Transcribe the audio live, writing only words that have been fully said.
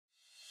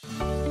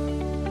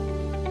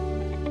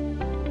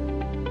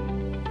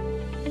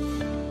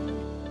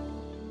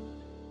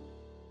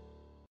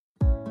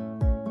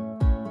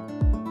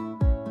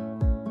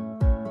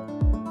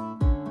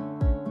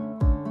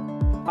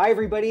Hi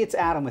everybody, it's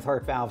Adam with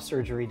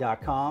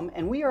HeartValveSurgery.com,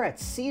 and we are at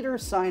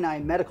Cedars-Sinai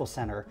Medical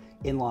Center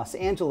in Los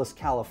Angeles,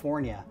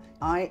 California.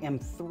 I am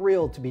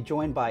thrilled to be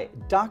joined by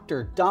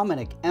Dr.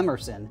 Dominic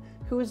Emerson,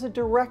 who is the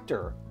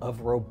director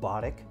of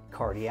robotic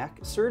cardiac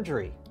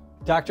surgery.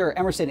 Dr.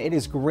 Emerson, it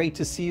is great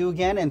to see you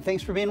again, and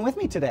thanks for being with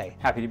me today.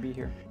 Happy to be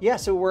here. Yeah,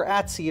 so we're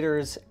at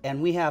Cedars,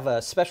 and we have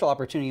a special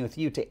opportunity with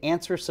you to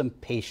answer some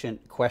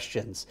patient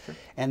questions. Sure.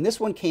 And this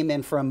one came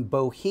in from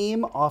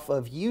Boheme off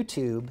of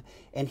YouTube,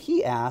 and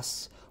he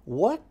asks,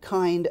 what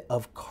kind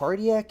of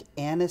cardiac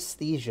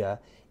anesthesia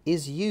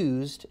is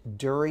used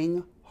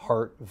during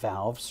heart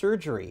valve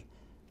surgery?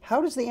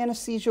 How does the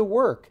anesthesia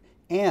work,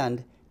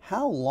 and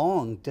how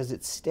long does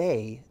it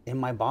stay in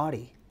my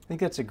body? I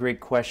think that's a great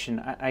question.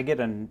 I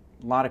get a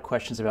lot of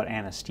questions about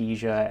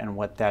anesthesia and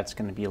what that's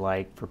going to be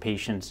like for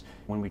patients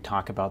when we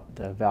talk about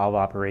the valve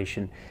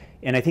operation.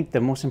 And I think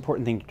the most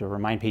important thing to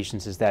remind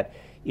patients is that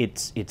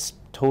it's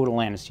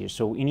total anesthesia.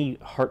 So any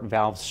heart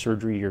valve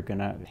surgery you're going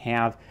to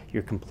have,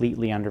 you're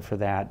completely under for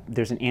that.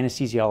 There's an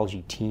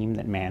anesthesiology team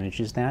that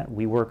manages that.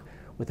 We work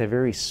with a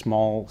very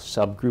small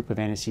subgroup of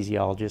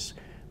anesthesiologists,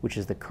 which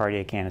is the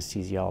cardiac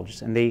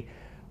anesthesiologists. And they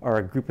are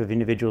a group of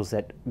individuals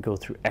that go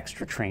through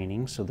extra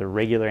training. So they're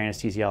regular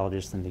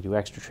anesthesiologists and they do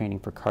extra training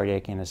for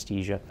cardiac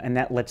anesthesia. And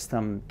that lets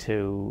them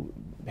to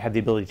have the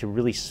ability to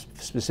really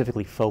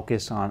specifically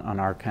focus on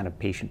our kind of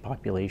patient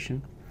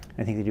population.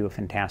 I think they do a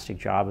fantastic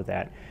job of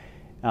that.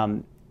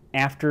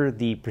 After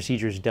the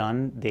procedure is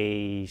done,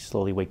 they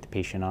slowly wake the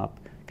patient up,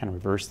 kind of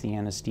reverse the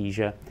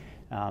anesthesia.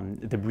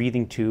 The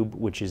breathing tube,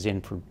 which is in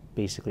for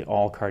basically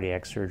all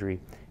cardiac surgery,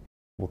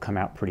 will come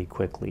out pretty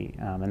quickly.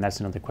 And that's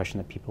another question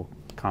that people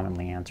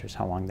commonly answer, is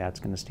how long that's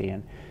going to stay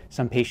in.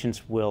 Some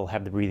patients will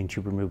have the breathing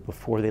tube removed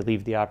before they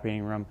leave the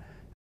operating room.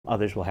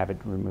 Others will have it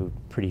removed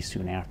pretty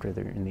soon after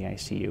they're in the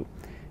ICU.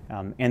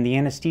 And the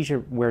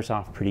anesthesia wears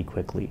off pretty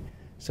quickly.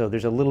 So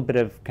there's a little bit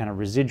of kind of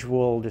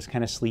residual, just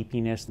kind of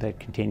sleepiness that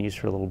continues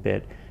for a little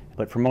bit.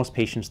 But for most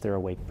patients, they're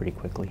awake pretty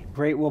quickly.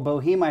 Great. Well,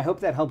 Boheme, I hope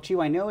that helped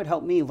you. I know it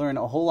helped me learn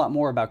a whole lot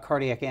more about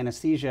cardiac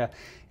anesthesia.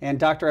 And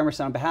Dr.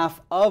 Emerson, on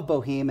behalf of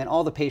Boheme and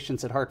all the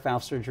patients at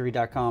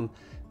HeartValveSurgery.com,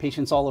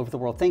 patients all over the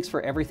world, thanks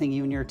for everything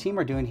you and your team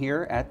are doing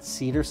here at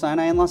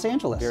Cedars-Sinai in Los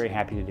Angeles. Very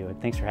happy to do it.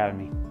 Thanks for having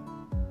me.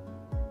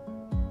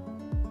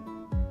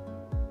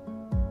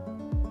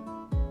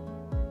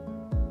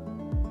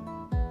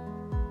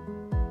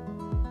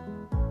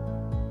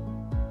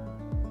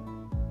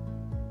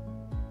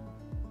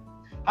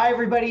 Hi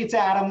everybody, it's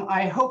Adam.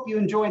 I hope you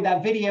enjoyed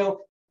that video.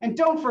 And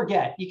don't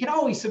forget, you can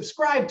always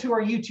subscribe to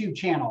our YouTube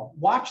channel,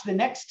 watch the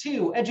next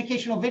 2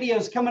 educational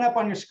videos coming up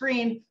on your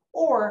screen,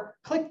 or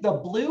click the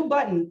blue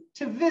button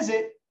to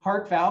visit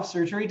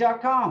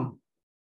HeartValveSurgery.com.